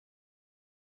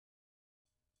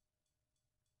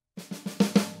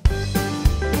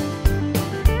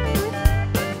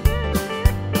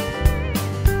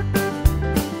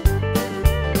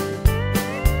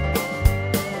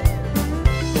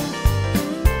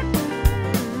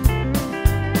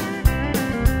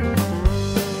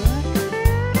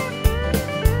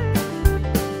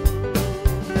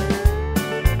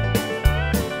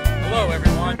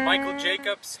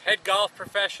Jacobs, head golf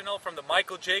professional from the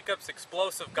Michael Jacobs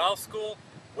Explosive Golf School.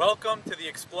 Welcome to the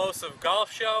Explosive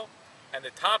Golf Show, and the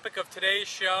topic of today's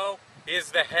show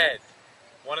is the head.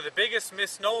 One of the biggest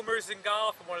misnomers in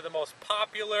golf and one of the most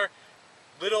popular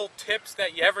little tips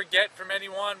that you ever get from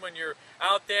anyone when you're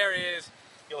out there is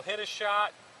you'll hit a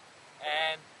shot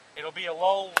and it'll be a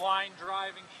low line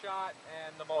driving shot,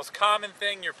 and the most common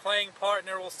thing your playing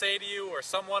partner will say to you or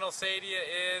someone will say to you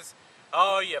is,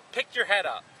 oh, you picked your head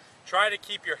up. Try to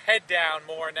keep your head down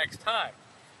more next time.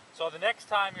 So the next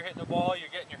time you're hitting the ball, you're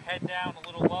getting your head down a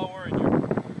little lower, and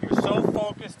you're so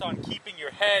focused on keeping your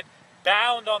head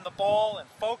bound on the ball and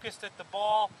focused at the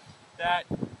ball that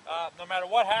no matter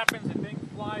what happens, the thing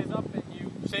flies up and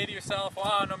you say to yourself,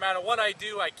 oh, no matter what I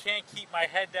do, I can't keep my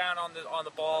head down on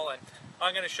the ball. And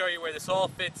I'm going to show you where this all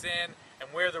fits in and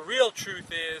where the real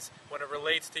truth is when it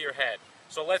relates to your head.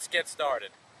 So let's get started.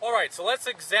 Alright, so let's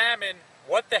examine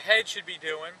what the head should be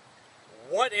doing,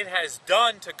 what it has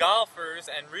done to golfers,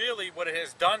 and really what it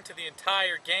has done to the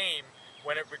entire game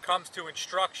when it comes to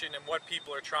instruction and what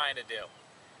people are trying to do.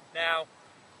 Now,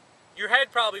 your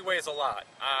head probably weighs a lot.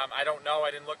 I don't know,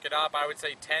 I didn't look it up. I would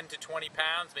say 10 to 20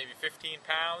 pounds, maybe 15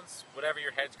 pounds, whatever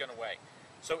your head's going to weigh.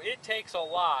 So it takes a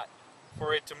lot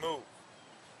for it to move.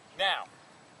 Now,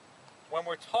 when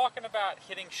we're talking about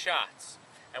hitting shots,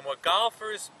 and what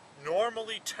golfers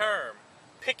normally term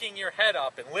picking your head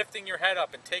up and lifting your head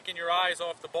up and taking your eyes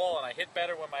off the ball, and I hit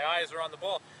better when my eyes are on the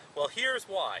ball, well, here's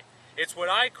why. It's what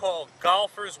I call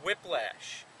golfer's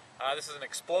whiplash. This is an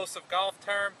explosive golf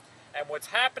term, and what's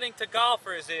happening to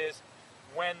golfers is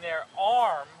when their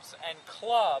arms and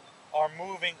club are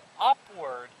moving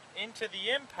upward into the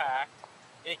impact,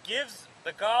 it gives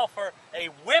the golfer a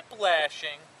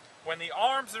whiplashing. When the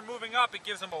arms are moving up, it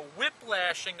gives them a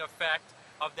whiplashing effect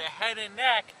of the head and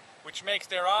neck, which makes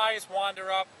their eyes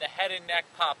wander up and the head and neck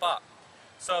pop up.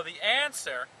 So the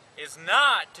answer is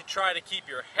not to try to keep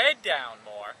your head down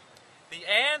more. The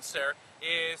answer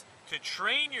is to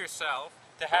train yourself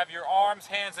to have your arms,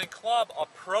 hands, and club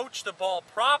approach the ball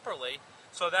properly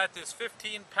so that this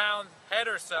 15-pound head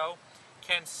or so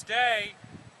can stay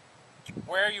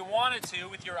where you want it to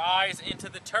with your eyes into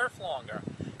the turf longer.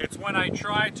 It's when I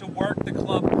try to work the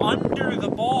club under the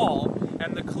ball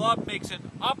and the club makes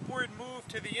an upward move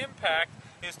to the impact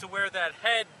is to where that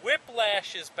head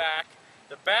whiplashes back,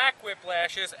 the back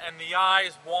whiplashes, and the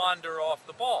eyes wander off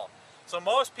the ball. So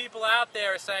most people out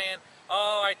there are saying,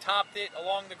 oh, I topped it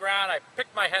along the ground, I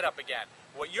picked my head up again.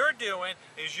 What you're doing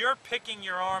is you're picking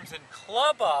your arms and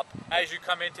club up as you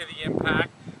come into the impact,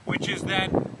 which is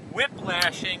then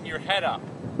whiplashing your head up.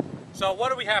 So what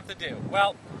do we have to do?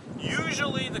 Well,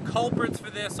 usually the culprits for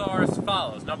this are as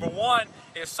follows. Number one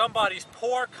is somebody's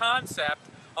poor concept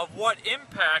of what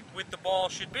impact with the ball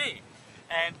should be.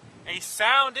 And a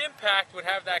sound impact would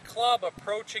have that club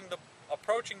approaching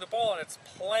the ball in its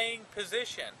playing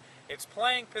position. Its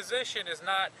playing position is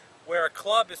not where a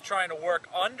club is trying to work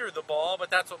under the ball, but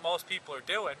that's what most people are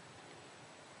doing.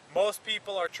 Most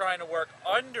people are trying to work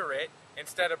under it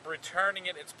instead of returning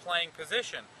it its playing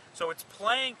position. So its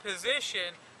playing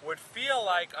position would feel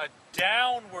like a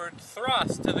downward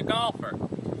thrust to the golfer.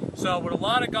 So what a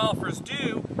lot of golfers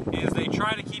do is they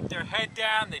try to keep their head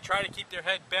down, they try to keep their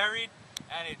head buried,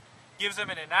 and it gives them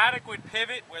an inadequate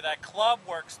pivot where that club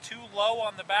works too low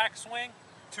on the backswing,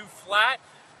 too flat,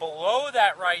 below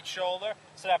that right shoulder,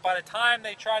 so that by the time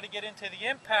they try to get into the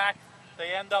impact,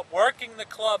 they end up working the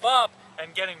club up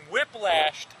and getting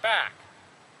whiplashed back.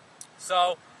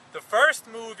 So the first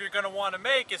move you're going to want to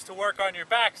make is to work on your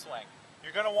backswing.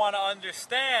 You're going to want to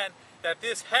understand that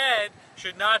this head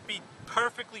should not be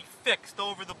perfectly fixed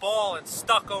over the ball and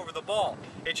stuck over the ball.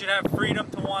 It should have freedom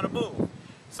to want to move.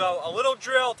 So a little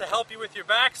drill to help you with your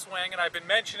backswing, and I've been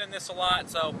mentioning this a lot,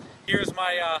 so here's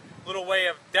my little way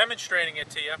of demonstrating it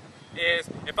to you, is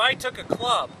if I took a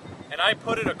club and I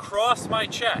put it across my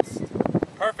chest,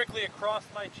 perfectly across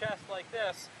my chest like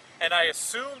this, and I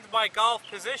assumed my golf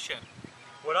position,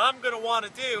 what I'm going to want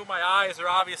to do, my eyes are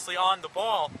obviously on the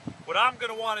ball, what I'm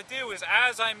going to want to do is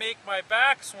as I make my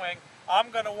backswing,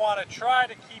 I'm going to want to try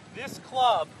to keep this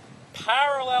club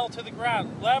parallel to the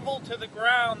ground, level to the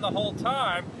ground the whole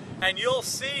time, and you'll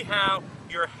see how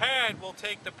your head will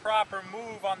take the proper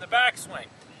move on the backswing.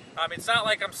 It's not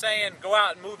like I'm saying go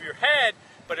out and move your head,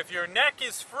 but if your neck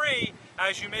is free,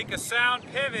 as you make a sound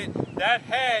pivot, that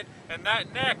head and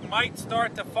that neck might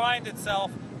start to find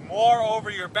itself more over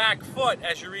your back foot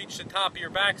as you reach the top of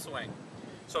your backswing.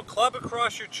 So club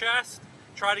across your chest,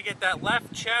 try to get that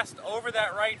left chest over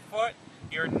that right foot,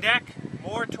 your neck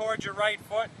more towards your right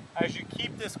foot as you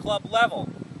keep this club level.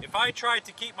 If I tried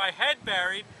to keep my head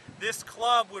buried, this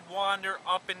club would wander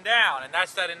up and down, and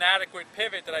that's that inadequate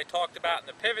pivot that I talked about in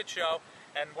the pivot show,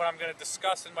 and what I'm going to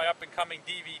discuss in my up-and-coming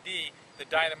DVD, the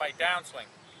Dynamite Downswing.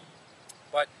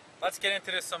 But let's get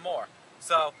into this some more.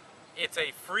 So it's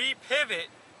a free pivot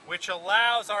which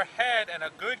allows our head, and a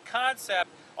good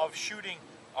concept of shooting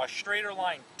a straighter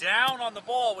line down on the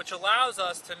ball, which allows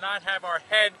us to not have our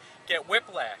head get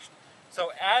whiplashed.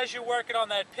 So as you're working on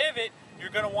that pivot, you're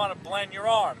going to want to blend your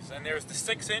arms. And there's the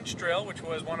 6-inch drill, which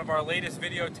was one of our latest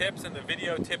video tips in the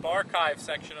video tip archive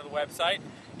section of the website.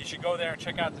 You should go there and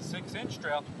check out the 6-inch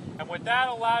drill. And what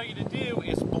that'll allow you to do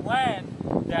is blend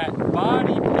that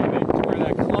body pivot to where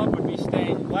that club would be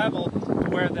staying level, to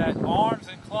where that arms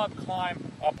and club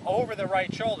climb up over the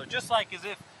right shoulder. Just like as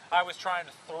if I was trying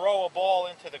to throw a ball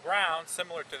into the ground,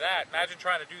 similar to that. Imagine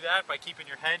trying to do that by keeping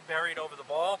your head buried over the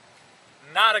ball.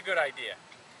 Not a good idea.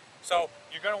 So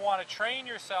you're going to want to train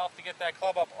yourself to get that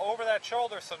club up over that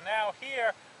shoulder. So now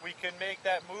here we can make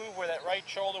that move where that right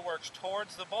shoulder works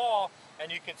towards the ball,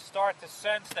 and you can start to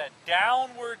sense that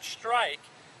downward strike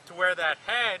to where that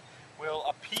head will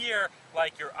appear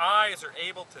like your eyes are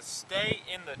able to stay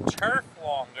in the turf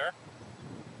longer,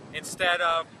 instead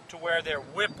of to where they're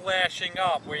whiplashing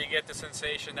up, where you get the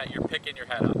sensation that you're picking your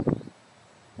head up.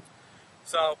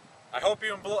 So I hope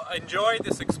you enjoyed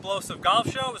this explosive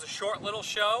golf show. It was a short little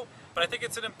show, but I think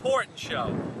it's an important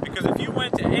show, because if you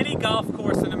went to any golf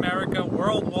course in America,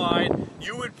 worldwide,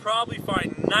 you would probably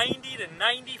find 90 to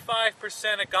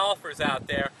 95% of golfers out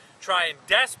there trying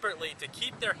desperately to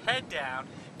keep their head down,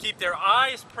 keep their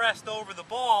eyes pressed over the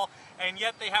ball, and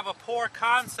yet they have a poor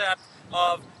concept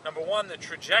of, number one, the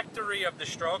trajectory of the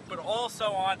stroke, but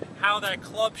also on how that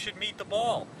club should meet the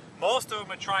ball. Most of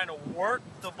them are trying to work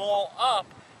the ball up,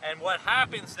 and what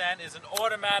happens then is an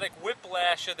automatic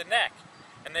whiplash of the neck.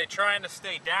 And they're trying to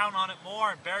stay down on it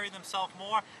more and bury themselves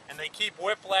more, and they keep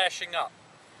whiplashing up.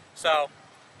 So,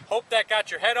 hope that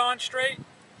got your head on straight.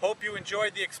 Hope you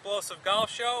enjoyed the explosive golf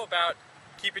show about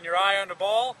keeping your eye on the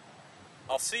ball.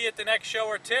 I'll see you at the next show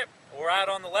or tip. We're out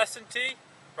on the lesson tee.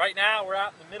 Right now we're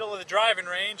out in the middle of the driving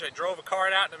range. I drove a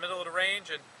cart out in the middle of the range,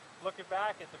 and looking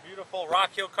back at the beautiful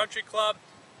Rock Hill Country Club,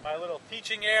 my little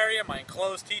teaching area, my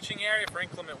enclosed teaching area for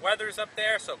inclement weathers up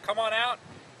there. So come on out,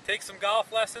 take some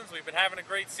golf lessons. We've been having a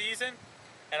great season,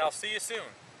 and I'll see you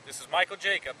soon. This is Michael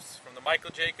Jacobs from the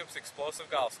Michael Jacobs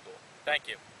Explosive Golf School. Thank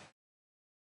you.